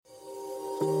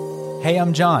Hey,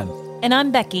 I'm John. And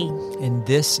I'm Becky. And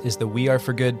this is the We Are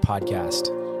for Good podcast.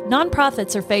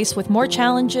 Nonprofits are faced with more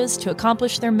challenges to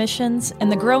accomplish their missions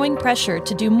and the growing pressure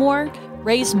to do more,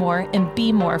 raise more, and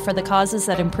be more for the causes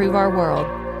that improve our world.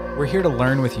 We're here to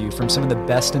learn with you from some of the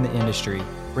best in the industry,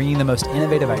 bringing the most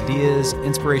innovative ideas,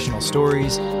 inspirational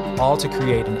stories, all to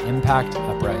create an impact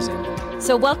uprising.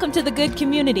 So welcome to the good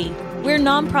community. We're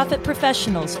nonprofit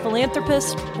professionals,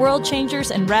 philanthropists, world changers,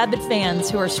 and rabid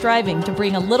fans who are striving to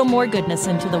bring a little more goodness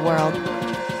into the world.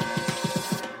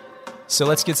 So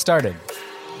let's get started.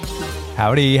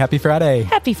 Howdy, happy Friday.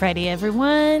 Happy Friday,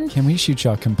 everyone. Can we shoot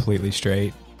y'all completely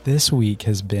straight? This week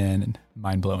has been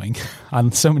mind-blowing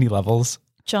on so many levels.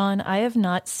 John, I have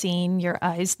not seen your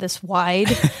eyes this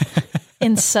wide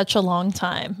in such a long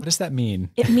time. What does that mean?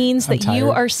 It means that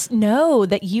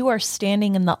you are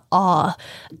standing in the awe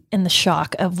and the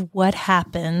shock of what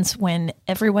happens when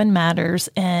everyone matters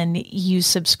and you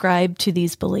subscribe to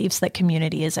these beliefs that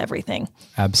community is everything.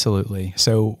 Absolutely.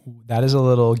 So that is a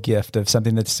little gift of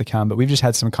something that's to come, but we've just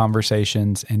had some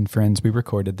conversations and friends, we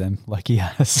recorded them. Lucky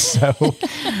us. So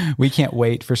we can't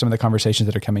wait for some of the conversations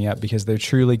that are coming up because they're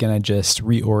truly going to just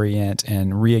reorient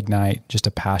and reignite just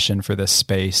a passion for this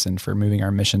space and for moving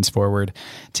our missions forward.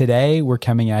 Today, we're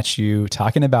coming at you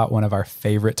talking about one of our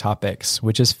favorite topics,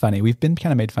 which is funny. We've been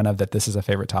kind of made fun of that this is a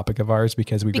favorite topic of ours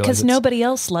because nobody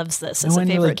else loves this as a favorite topic.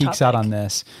 No one really geeks out on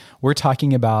this. We're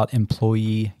talking about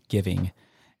employee giving.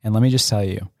 And let me just tell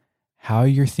you, how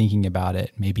you're thinking about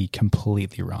it may be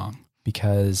completely wrong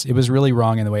because it was really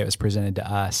wrong in the way it was presented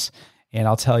to us. And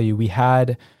I'll tell you,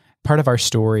 part of our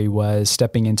story was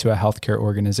stepping into a healthcare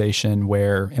organization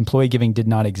where employee giving did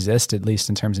not exist, at least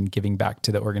in terms of giving back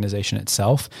to the organization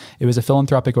itself. It was a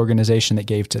philanthropic organization that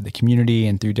gave to the community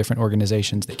and through different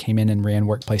organizations that came in and ran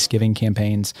workplace giving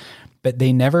campaigns. But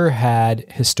they never had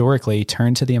historically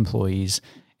turned to the employees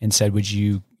and said, would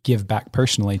you give back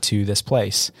personally to this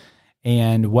place?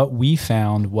 And what we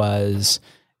found was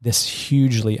this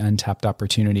hugely untapped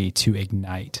opportunity to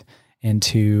ignite and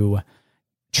to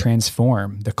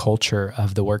transform the culture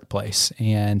of the workplace.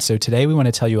 And so today we want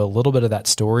to tell you a little bit of that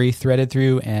story threaded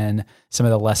through and some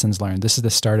of the lessons learned. This is the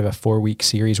start of a 4-week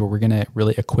series where we're going to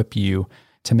really equip you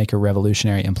to make a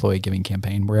revolutionary employee giving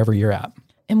campaign wherever you're at.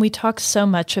 And we talk so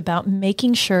much about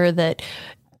making sure that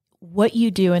what you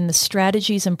do and the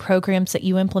strategies and programs that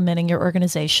you implement in your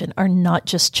organization are not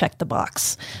just check the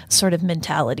box sort of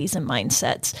mentalities and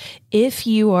mindsets. If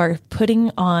you are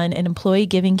putting on an employee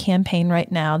giving campaign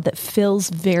right now that feels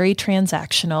very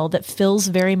transactional, that feels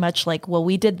very much like, well,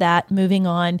 we did that, moving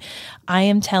on, I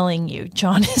am telling you,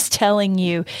 John is telling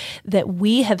you that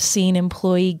we have seen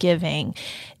employee giving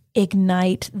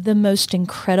ignite the most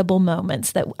incredible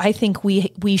moments that I think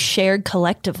we shared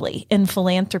collectively in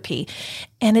philanthropy.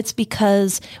 And it's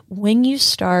because when you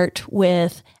start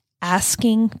with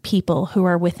asking people who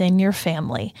are within your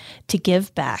family to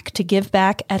give back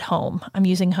at home, I'm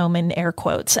using home in air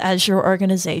quotes, as your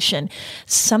organization,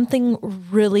 something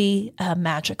really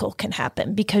magical can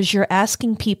happen because you're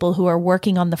asking people who are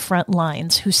working on the front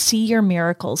lines, who see your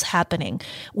miracles happening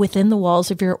within the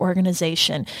walls of your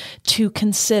organization, to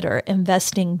consider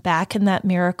investing back in that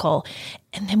miracle.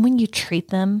 And then when you treat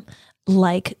them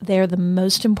like they're the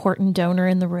most important donor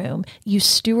in the room, you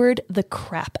steward the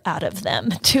crap out of them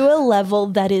to a level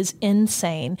that is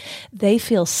insane. They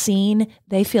feel seen,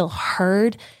 they feel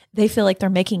heard, they feel like they're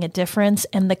making a difference,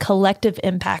 and the collective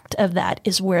impact of that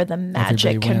is where the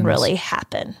magic can really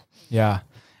happen. Yeah.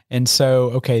 And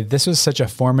so, this was such a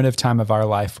formative time of our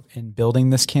life in building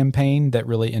this campaign that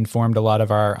really informed a lot of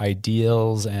our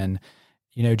ideals and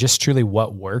just truly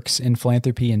what works in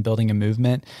philanthropy and building a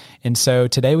movement. And so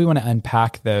today we want to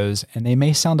unpack those, and they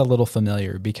may sound a little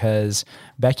familiar because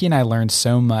Becky and I learned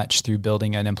so much through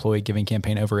building an employee giving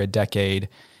campaign over a decade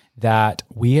that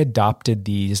we adopted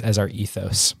these as our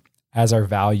ethos, as our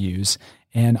values.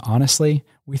 And honestly,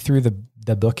 we threw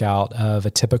the book out of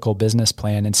a typical business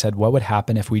plan and said, what would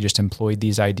happen if we just employed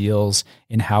these ideals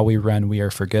in how we run We Are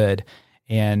for Good?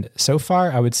 And so far,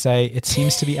 I would say it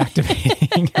seems to be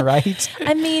activating, right?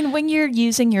 I mean, when you're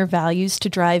using your values to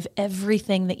drive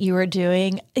everything that you are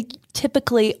doing,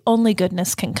 typically only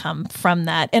goodness can come from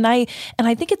that. And I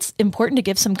think it's important to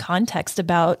give some context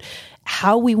about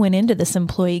how we went into this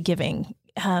employee giving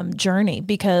journey,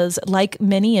 because like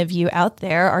many of you out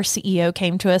there, our CEO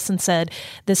came to us and said,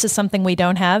 this is something we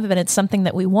don't have and it's something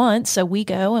that we want. So we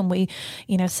go and we,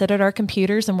 sit at our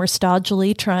computers and we're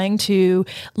stodgily trying to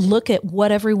look at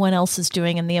what everyone else is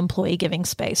doing in the employee giving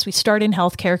space. We start in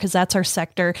healthcare because that's our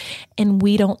sector, and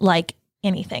we don't like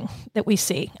anything that we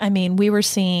see. I mean, we were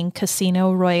seeing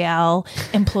Casino Royale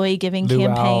employee giving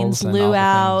campaigns,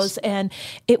 luau's, and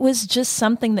it was just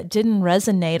something that didn't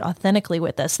resonate authentically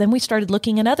with us. Then we started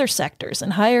looking at other sectors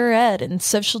and higher ed and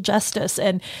social justice,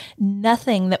 and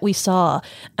nothing that we saw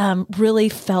really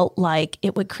felt like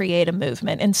it would create a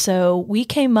movement. And so we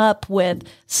came up with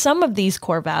some of these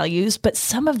core values, but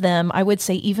some of them, I would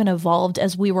say, even evolved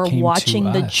as we were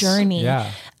watching the journey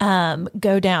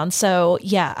go down. So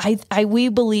we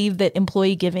believe that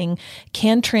employee giving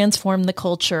can transform the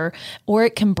culture or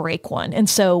it can break one. And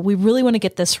so we really want to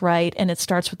get this right. And it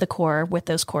starts with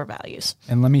those core values.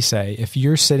 And let me say, if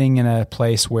you're sitting in a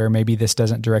place where maybe this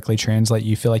doesn't directly translate,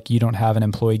 you feel like you don't have an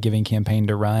employee giving campaign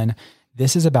to run,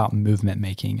 this is about movement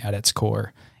making at its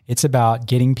core. It's about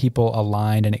getting people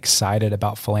aligned and excited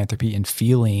about philanthropy and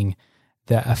feeling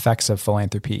the effects of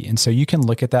philanthropy. And so you can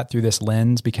look at that through this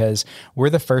lens, because we're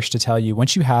the first to tell you,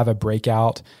 once you have a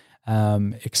breakout,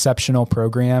 exceptional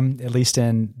program, at least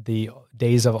in the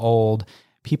days of old,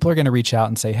 people are going to reach out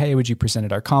and say, hey, would you present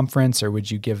at our conference, or would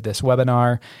you give this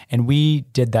webinar? And we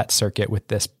did that circuit with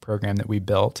this program that we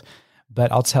built.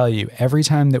 But I'll tell you, every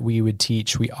time that we would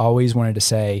teach, we always wanted to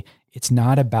say, it's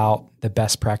not about the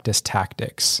best practice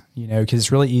tactics, because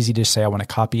it's really easy to say, I want to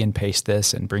copy and paste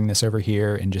this and bring this over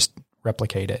here and just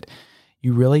replicate it.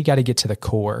 You really got to get to the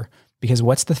core, because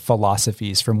what's the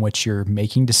philosophies from which you're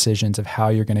making decisions of how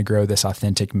you're going to grow this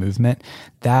authentic movement?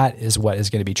 That is what is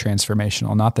going to be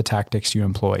transformational, not the tactics you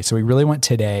employ. So we really want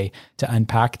today to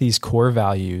unpack these core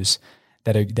values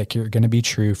that are going to be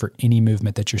true for any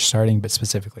movement that you're starting, but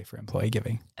specifically for employee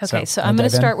giving. Okay, so I'm going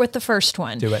to start with the first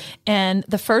one. Do it. And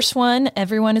the first one,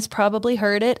 everyone has probably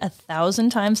heard it 1,000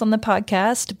 times on the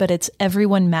podcast, but it's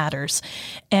everyone matters.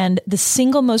 And the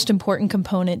single most important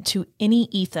component to any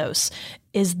ethos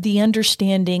is the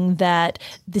understanding that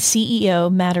the CEO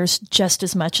matters just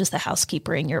as much as the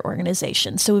housekeeper in your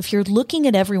organization. So if you're looking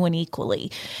at everyone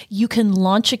equally, you can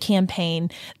launch a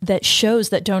campaign that shows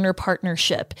that donor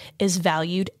partnership is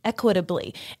valued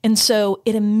equitably. And so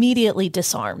it immediately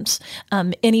disarms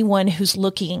anyone who's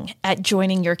looking at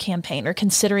joining your campaign or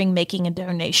considering making a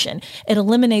donation. It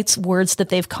eliminates words that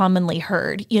they've commonly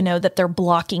heard, that they're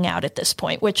blocking out at this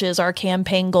point, which is our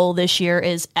campaign goal this year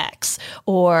is X,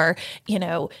 or,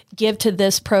 give to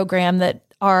this program that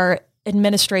our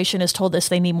administration has told us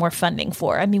they need more funding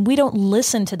for. I mean, we don't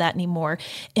listen to that anymore.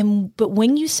 But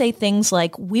when you say things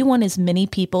like, we want as many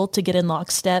people to get in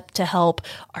lockstep to help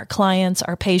our clients,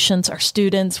 our patients, our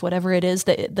students, whatever it is,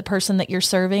 that the person that you're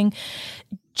serving,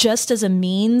 just as a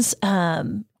means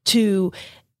to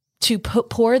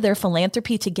pour their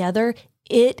philanthropy together,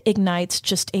 it ignites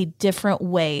just a different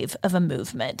wave of a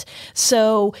movement.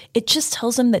 So it just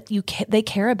tells them that they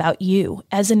care about you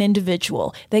as an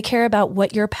individual. They care about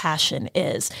what your passion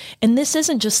is. And this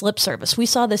isn't just lip service. We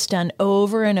saw this done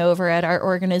over and over at our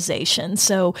organization.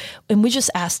 And we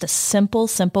just asked a simple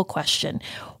question.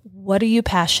 What are you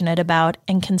passionate about?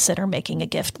 And consider making a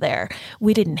gift there.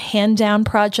 We didn't hand down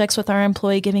projects with our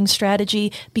employee giving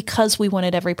strategy because we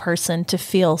wanted every person to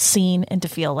feel seen and to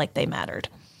feel like they mattered.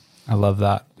 I love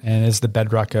that. And it's the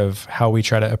bedrock of how we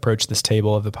try to approach this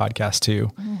table of the podcast too.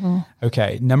 Mm-hmm.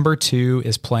 Okay. Number 2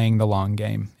 is playing the long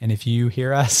game. And if you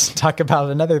hear us talk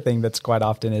about another thing that's quite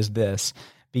often is this,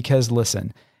 because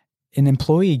listen, in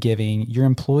employee giving, your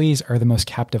employees are the most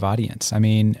captive audience. I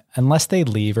mean, unless they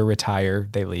leave or retire,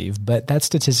 they leave, but that's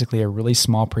statistically a really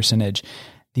small percentage.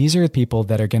 These are the people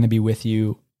that are going to be with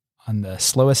you on the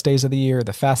slowest days of the year,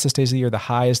 the fastest days of the year, the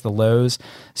highs, the lows.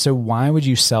 So why would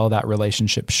you sell that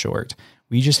relationship short?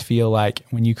 We just feel like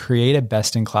when you create a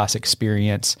best-in-class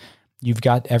experience, you've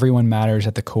got everyone matters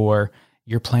at the core.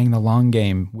 You're playing the long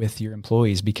game with your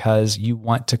employees because you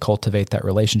want to cultivate that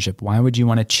relationship. Why would you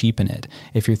want to cheapen it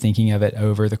if you're thinking of it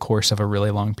over the course of a really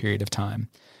long period of time?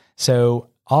 So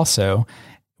also,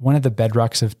 one of the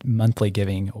bedrocks of monthly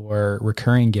giving or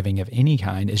recurring giving of any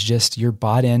kind is just you're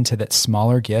bought into that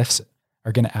smaller gifts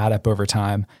are going to add up over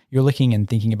time. You're looking and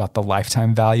thinking about the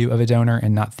lifetime value of a donor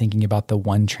and not thinking about the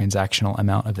one transactional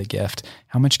amount of the gift.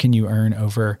 How much can you earn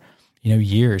over,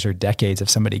 years or decades of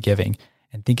somebody giving?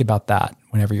 And think about that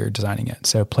whenever you're designing it.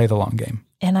 So play the long game.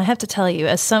 And I have to tell you,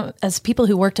 as people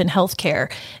who worked in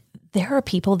healthcare, there are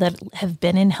people that have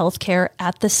been in healthcare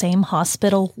at the same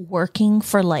hospital working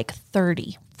for like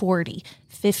 30, 40,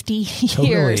 50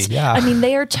 years. Yeah. I mean,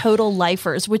 they are total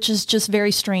lifers, which is just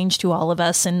very strange to all of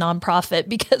us in nonprofit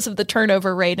because of the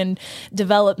turnover rate and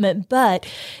development. But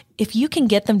if you can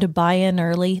get them to buy in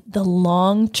early, the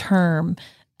long-term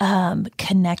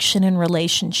connection and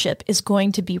relationship is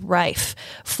going to be rife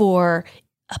for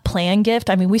a plan gift.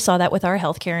 I mean, we saw that with our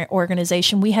healthcare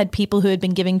organization. We had people who had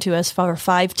been giving to us for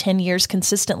 5-10 years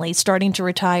consistently, starting to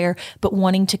retire, but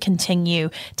wanting to continue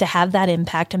to have that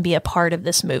impact and be a part of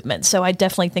this movement. So I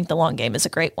definitely think the long game is a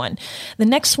great one. The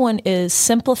next one is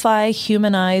simplify,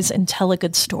 humanize, and tell a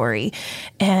good story.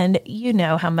 And you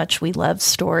know how much we love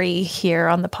story here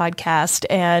on the podcast.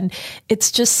 And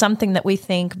it's just something that we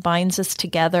think binds us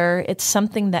together. It's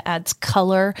something that adds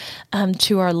color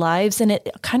to our lives. And it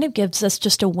kind of gives us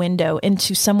just a window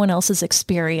into someone else's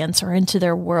experience or into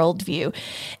their worldview.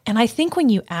 And I think when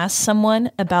you ask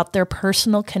someone about their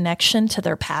personal connection to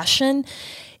their passion,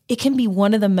 it can be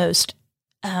one of the most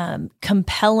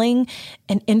compelling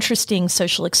and interesting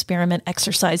social experiment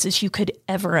exercises you could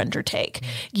ever undertake.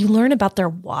 You learn about their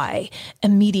why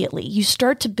immediately. You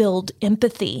start to build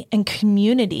empathy and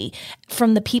community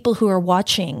from the people who are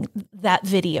watching that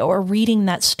video or reading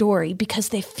that story because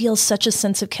they feel such a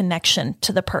sense of connection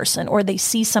to the person or they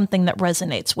see something that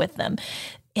resonates with them.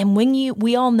 And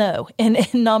we all know in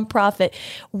nonprofit,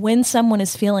 when someone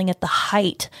is feeling at the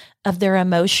height of their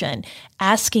emotion,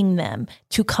 asking them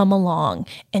to come along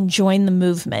and join the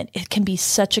movement, it can be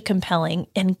such a compelling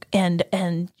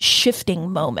and shifting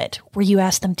moment where you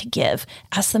ask them to give,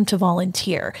 ask them to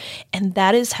volunteer. And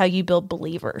that is how you build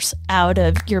believers out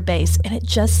of your base. And it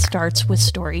just starts with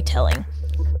storytelling.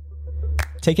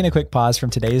 Taking a quick pause from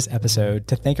today's episode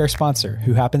to thank our sponsor,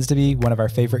 who happens to be one of our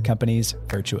favorite companies,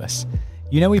 Virtuous.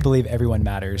 You know, we believe everyone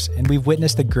matters, and we've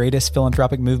witnessed the greatest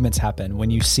philanthropic movements happen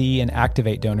when you see and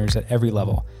activate donors at every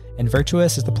level. And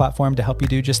Virtuous is the platform to help you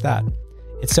do just that.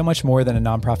 It's so much more than a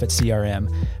nonprofit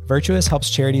CRM. Virtuous helps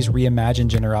charities reimagine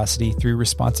generosity through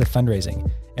responsive fundraising.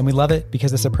 And we love it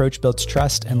because this approach builds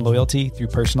trust and loyalty through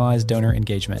personalized donor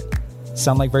engagement.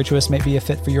 Sound like Virtuous may be a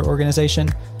fit for your organization?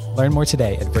 Learn more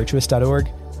today at virtuous.org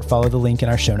or follow the link in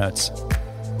our show notes.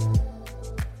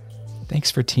 Thanks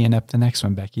for teeing up the next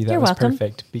one, Becky. That You're was welcome.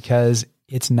 Perfect because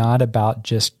it's not about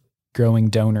just growing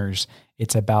donors.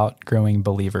 It's about growing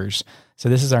believers. So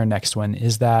this is our next one,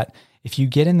 is that if you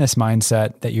get in this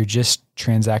mindset that you're just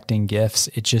transacting gifts,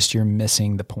 you're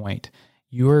missing the point.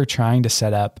 You are trying to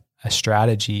set up a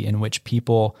strategy in which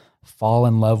people fall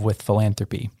in love with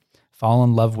philanthropy, fall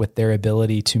in love with their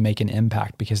ability to make an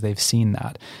impact because they've seen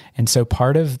that. And so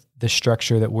part of the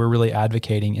structure that we're really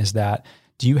advocating is that,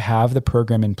 do you have the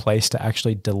program in place to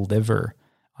actually deliver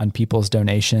on people's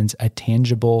donations, a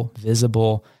tangible,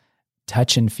 visible,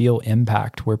 touch and feel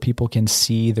impact where people can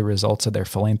see the results of their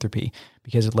philanthropy?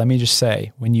 Because let me just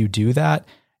say, when you do that,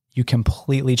 you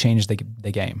completely change the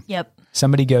game. Yep.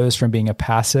 Somebody goes from being a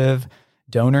passive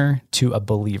donor to a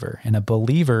believer. And a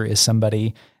believer is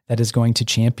somebody that is going to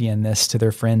champion this to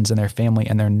their friends and their family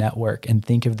and their network and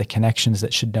think of the connections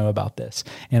that should know about this.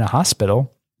 In a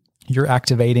hospital, you're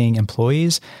activating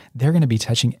employees. They're going to be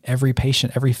touching every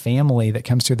patient, every family that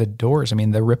comes through the doors. I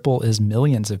mean, the ripple is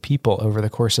millions of people over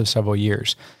the course of several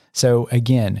years. So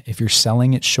again, if you're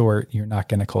selling it short, you're not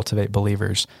going to cultivate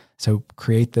believers. So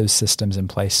create those systems in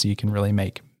place so you can really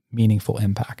make meaningful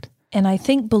impact. And I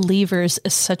think believers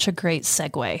is such a great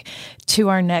segue to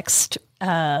our next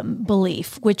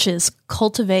belief, which is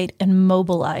cultivate and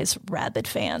mobilize rabid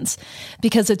fans.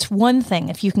 Because it's one thing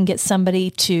if you can get somebody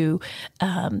to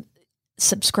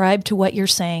subscribe to what you're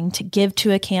saying, to give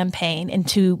to a campaign and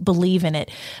to believe in it.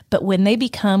 But when they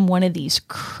become one of these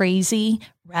crazy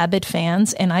rabid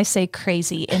fans, and I say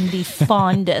crazy in the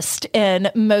fondest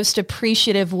and most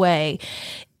appreciative way,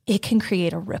 it can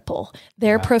create a ripple.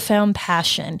 Their profound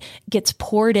passion gets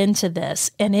poured into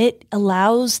this, and it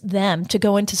allows them to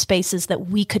go into spaces that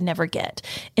we could never get,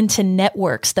 into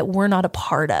networks that we're not a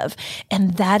part of.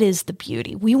 And that is the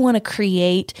beauty. We want to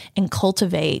create and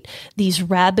cultivate these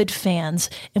rabid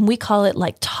fans, and we call it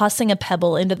like tossing a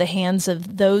pebble into the hands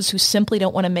of those who simply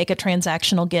don't want to make a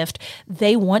transactional gift.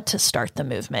 They want to start the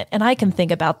movement. And I can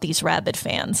think about these rabid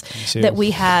fans that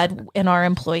we had in our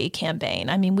employee campaign.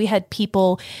 I mean, we had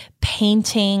people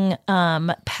painting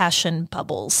passion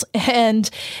bubbles. And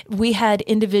we had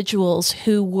individuals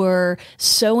who were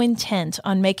so intent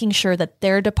on making sure that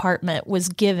their department was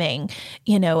giving,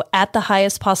 at the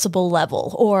highest possible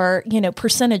level or,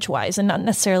 percentage wise and not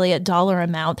necessarily a dollar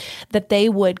amount, that they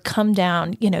would come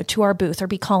down, to our booth or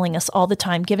be calling us all the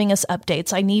time, giving us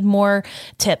updates. I need more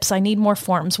tips. I need more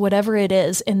forms, whatever it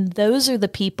is. And those are the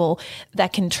people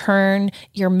that can turn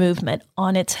your movement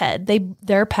on its head.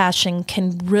 Their passion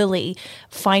can really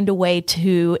find a way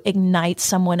to ignite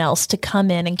someone else to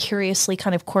come in and curiously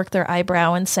kind of quirk their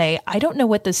eyebrow and say, I don't know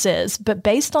what this is, but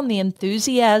based on the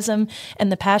enthusiasm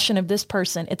and the passion of this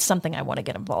person, it's something I want to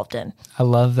get involved in. I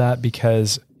love that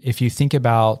because if you think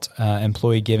about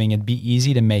employee giving, it'd be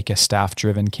easy to make a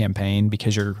staff-driven campaign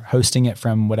because you're hosting it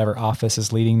from whatever office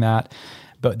is leading that.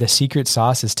 But the secret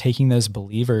sauce is taking those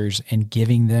believers and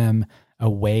giving them a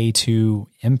way to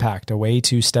impact, a way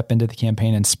to step into the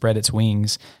campaign and spread its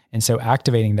wings. And so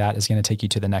activating that is going to take you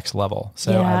to the next level.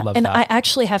 So I love that. And I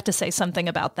actually have to say something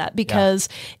about that because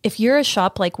if you're a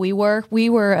shop like we were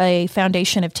a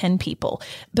foundation of 10 people,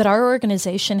 but our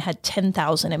organization had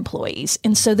 10,000 employees.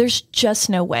 And so there's just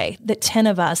no way that 10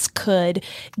 of us could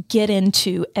get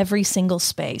into every single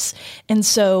space. And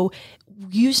so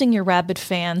using your rabid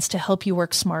fans to help you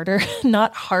work smarter,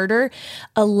 not harder,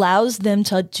 allows them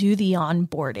to do the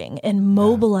onboarding and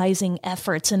mobilizing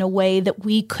efforts in a way that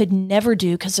we could never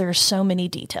do because there are so many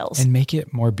details. And make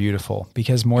it more beautiful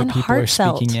because more people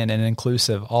heartfelt. Are speaking in and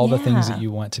inclusive, all the things that you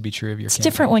want to be true of your campaign. It's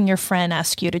different when your friend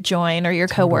asks you to join or your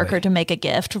coworker to make a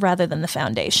gift rather than the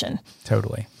foundation.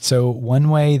 Totally. So one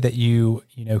way that you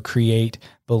create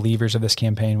believers of this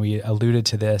campaign, we alluded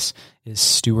to this, is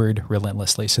steward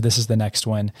relentlessly. So this is the next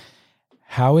one.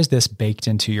 How is this baked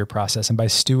into your process? And by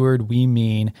steward, we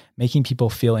mean making people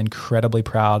feel incredibly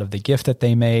proud of the gift that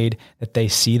they made, that they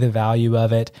see the value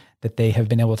of it, that they have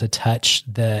been able to touch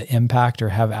the impact or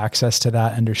have access to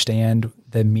that, understand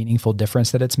the meaningful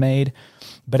difference that it's made.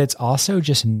 But it's also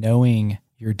just knowing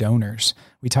your donors.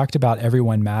 We talked about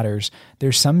everyone matters.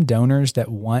 There's some donors that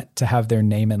want to have their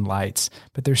name in lights,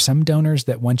 but there's some donors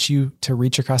that want you to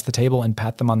reach across the table and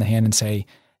pat them on the hand and say,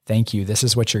 thank you. This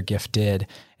is what your gift did.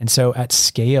 And so at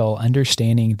scale,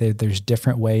 understanding that there's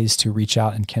different ways to reach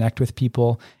out and connect with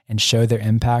people and show their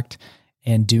impact,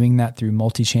 and doing that through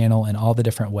multi-channel and all the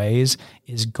different ways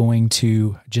is going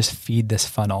to just feed this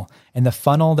funnel. And the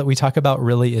funnel that we talk about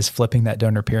really is flipping that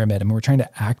donor pyramid. And we're trying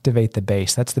to activate the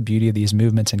base. That's the beauty of these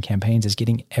movements and campaigns, is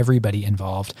getting everybody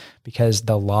involved because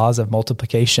the laws of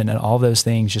multiplication and all those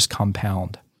things just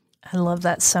compound. I love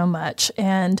that so much.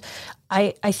 And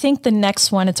I think the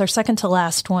next one, it's our second to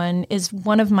last one, is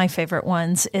one of my favorite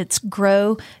ones. It's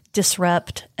grow,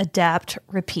 disrupt, adapt,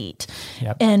 repeat.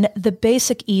 Yep. And the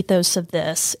basic ethos of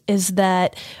this is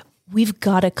that we've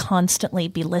got to constantly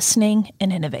be listening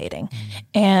and innovating.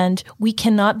 And we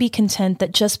cannot be content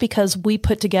that just because we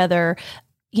put together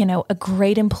a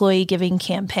great employee giving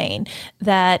campaign,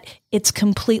 that it's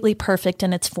completely perfect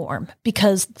in its form,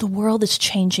 because the world is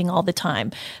changing all the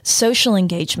time. Social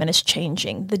engagement is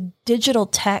changing. The digital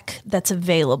tech that's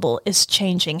available is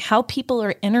changing. How people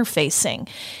are interfacing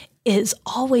is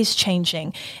always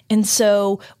changing. And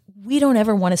so we don't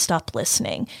ever want to stop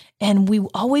listening. And we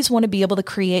always want to be able to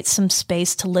create some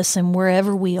space to listen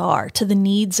wherever we are, to the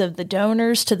needs of the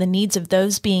donors, to the needs of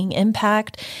those being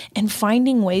impacted, and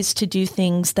finding ways to do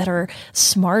things that are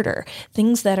smarter,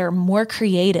 things that are more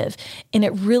creative. And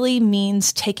it really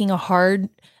means taking a hard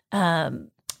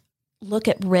look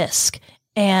at risk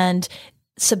and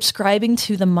subscribing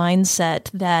to the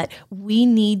mindset that we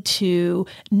need to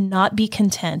not be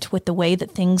content with the way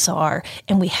that things are,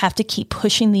 and we have to keep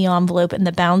pushing the envelope and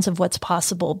the bounds of what's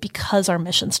possible because our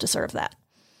missions deserve that.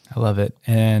 I love it.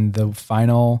 And the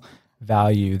final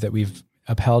value that we've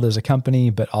upheld as a company,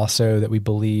 but also that we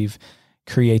believe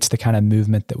creates the kind of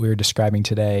movement that we were describing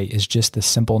today, is just the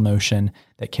simple notion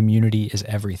that community is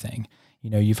everything.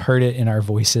 You've heard it in our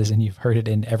voices and you've heard it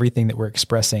in everything that we're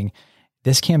expressing.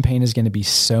 This campaign is going to be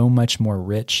so much more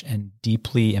rich and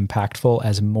deeply impactful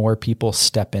as more people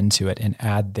step into it and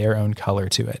add their own color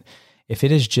to it. If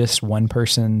it is just one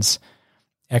person's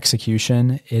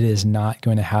execution, it is not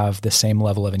going to have the same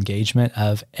level of engagement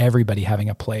of everybody having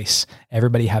a place,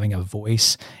 everybody having a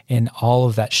voice, and all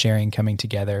of that sharing coming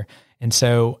together. And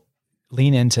so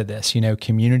lean into this.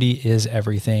 Community is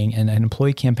everything. And an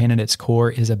employee campaign at its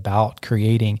core is about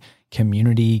creating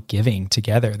community giving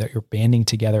together, that you're banding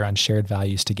together on shared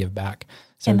values to give back.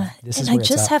 So I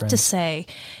just have to say,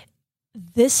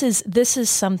 this is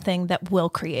something that will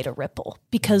create a ripple,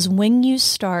 because when you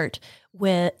start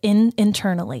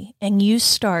internally and you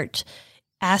start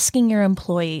asking your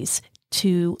employees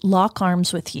to lock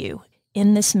arms with you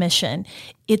in this mission,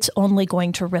 it's only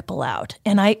going to ripple out.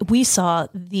 And we saw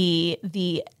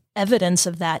the evidence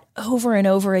of that over and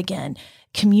over again.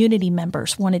 Community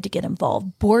members wanted to get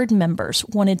involved. Board members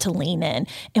wanted to lean in.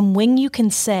 And when you can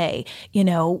say,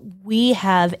 we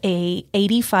have a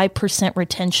 85%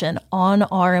 retention on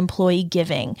our employee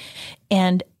giving,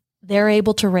 and they're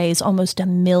able to raise almost $1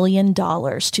 million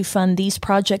to fund these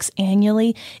projects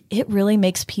annually, it really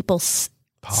makes people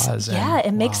pause.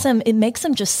 It makes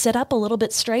them just sit up a little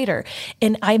bit straighter.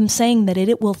 And I'm saying that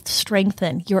it will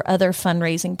strengthen your other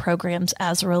fundraising programs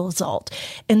as a result.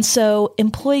 And so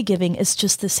employee giving is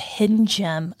just this hidden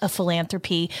gem of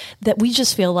philanthropy that we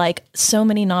just feel like so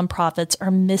many nonprofits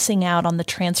are missing out on the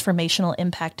transformational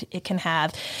impact it can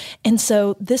have. And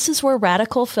so this is where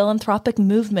radical philanthropic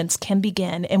movements can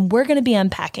begin. And we're going to be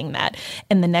unpacking that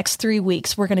in the next 3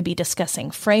 weeks. We're going to be discussing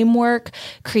framework,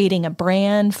 creating a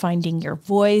brand, finding your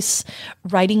voice,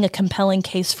 writing a compelling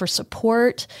case for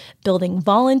support, building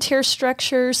volunteer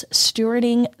structures,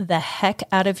 stewarding the heck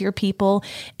out of your people.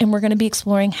 And we're going to be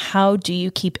exploring how do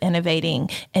you keep innovating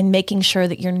and making sure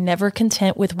that you're never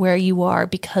content with where you are,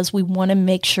 because we want to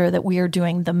make sure that we are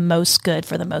doing the most good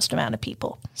for the most amount of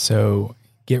people. So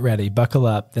get ready, buckle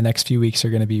up. The next few weeks are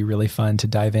going to be really fun to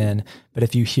dive in. But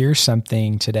if you hear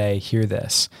something today, hear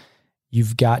this.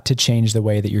 You've got to change the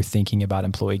way that you're thinking about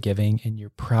employee giving, and you're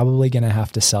probably going to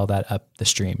have to sell that up the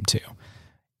stream too.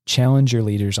 Challenge your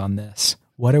leaders on this.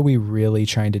 What are we really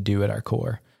trying to do at our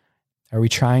core? Are we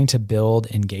trying to build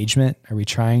engagement? Are we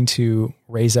trying to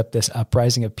raise up this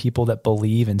uprising of people that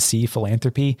believe and see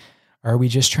philanthropy? Or are we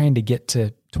just trying to get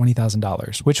to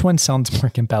 $20,000? Which one sounds more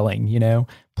compelling?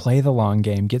 Play the long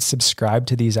game, get subscribed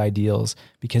to these ideals,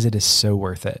 because it is so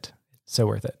worth it. So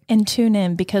worth it. And tune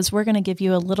in, because we're going to give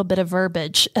you a little bit of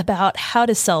verbiage about how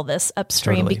to sell this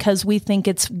upstream, because we think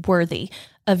it's worthy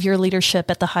of your leadership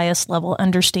at the highest level,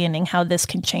 understanding how this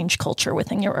can change culture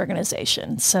within your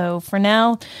organization. So for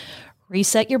now,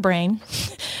 reset your brain,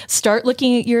 start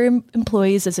looking at your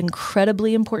employees as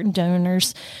incredibly important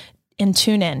donors, and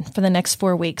tune in for the next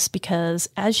 4 weeks, because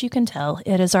as you can tell,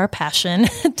 it is our passion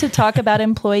to talk about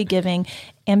employee giving,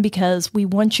 and because we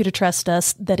want you to trust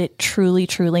us that it truly,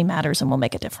 truly matters and will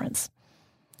make a difference.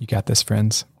 You got this,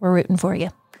 friends. We're rooting for you.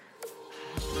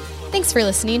 Thanks for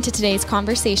listening to today's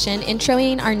conversation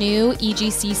introing our new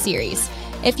EGC series.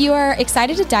 If you are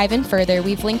excited to dive in further,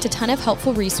 we've linked a ton of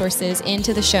helpful resources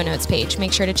into the show notes page.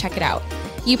 Make sure to check it out.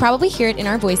 You probably hear it in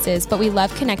our voices, but we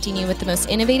love connecting you with the most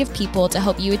innovative people to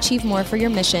help you achieve more for your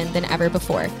mission than ever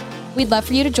before. We'd love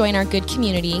for you to join our good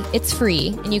community. It's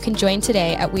free, and you can join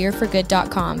today at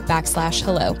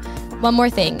weareforgood.com/hello. One more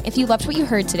thing, if you loved what you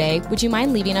heard today, would you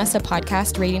mind leaving us a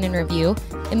podcast rating and review?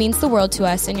 It means the world to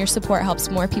us, and your support helps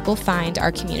more people find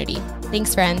our community.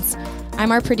 Thanks, friends.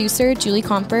 I'm our producer, Julie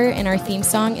Comper, and our theme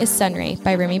song is Sunray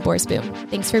by Remy Borsboom.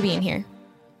 Thanks for being here.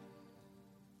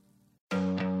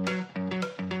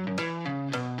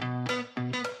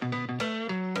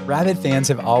 Rabid fans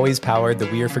have always powered the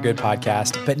We Are For Good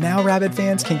podcast, but now Rabid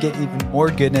fans can get even more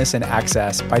goodness and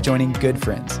access by joining Good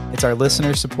Friends. It's our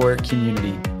listener support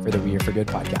community for the We Are For Good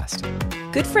podcast.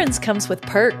 Good Friends comes with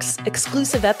perks,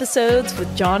 exclusive episodes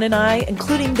with John and I,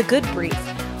 including The Good Brief,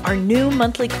 our new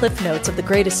monthly cliff notes of the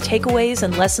greatest takeaways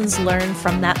and lessons learned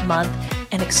from that month,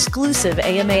 and exclusive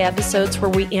AMA episodes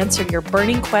where we answer your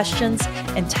burning questions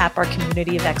and tap our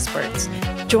community of experts.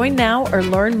 Join now or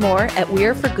learn more at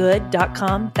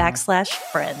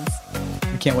weareforgood.com/friends.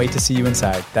 We can't wait to see you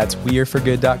inside. That's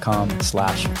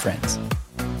weareforgood.com/friends.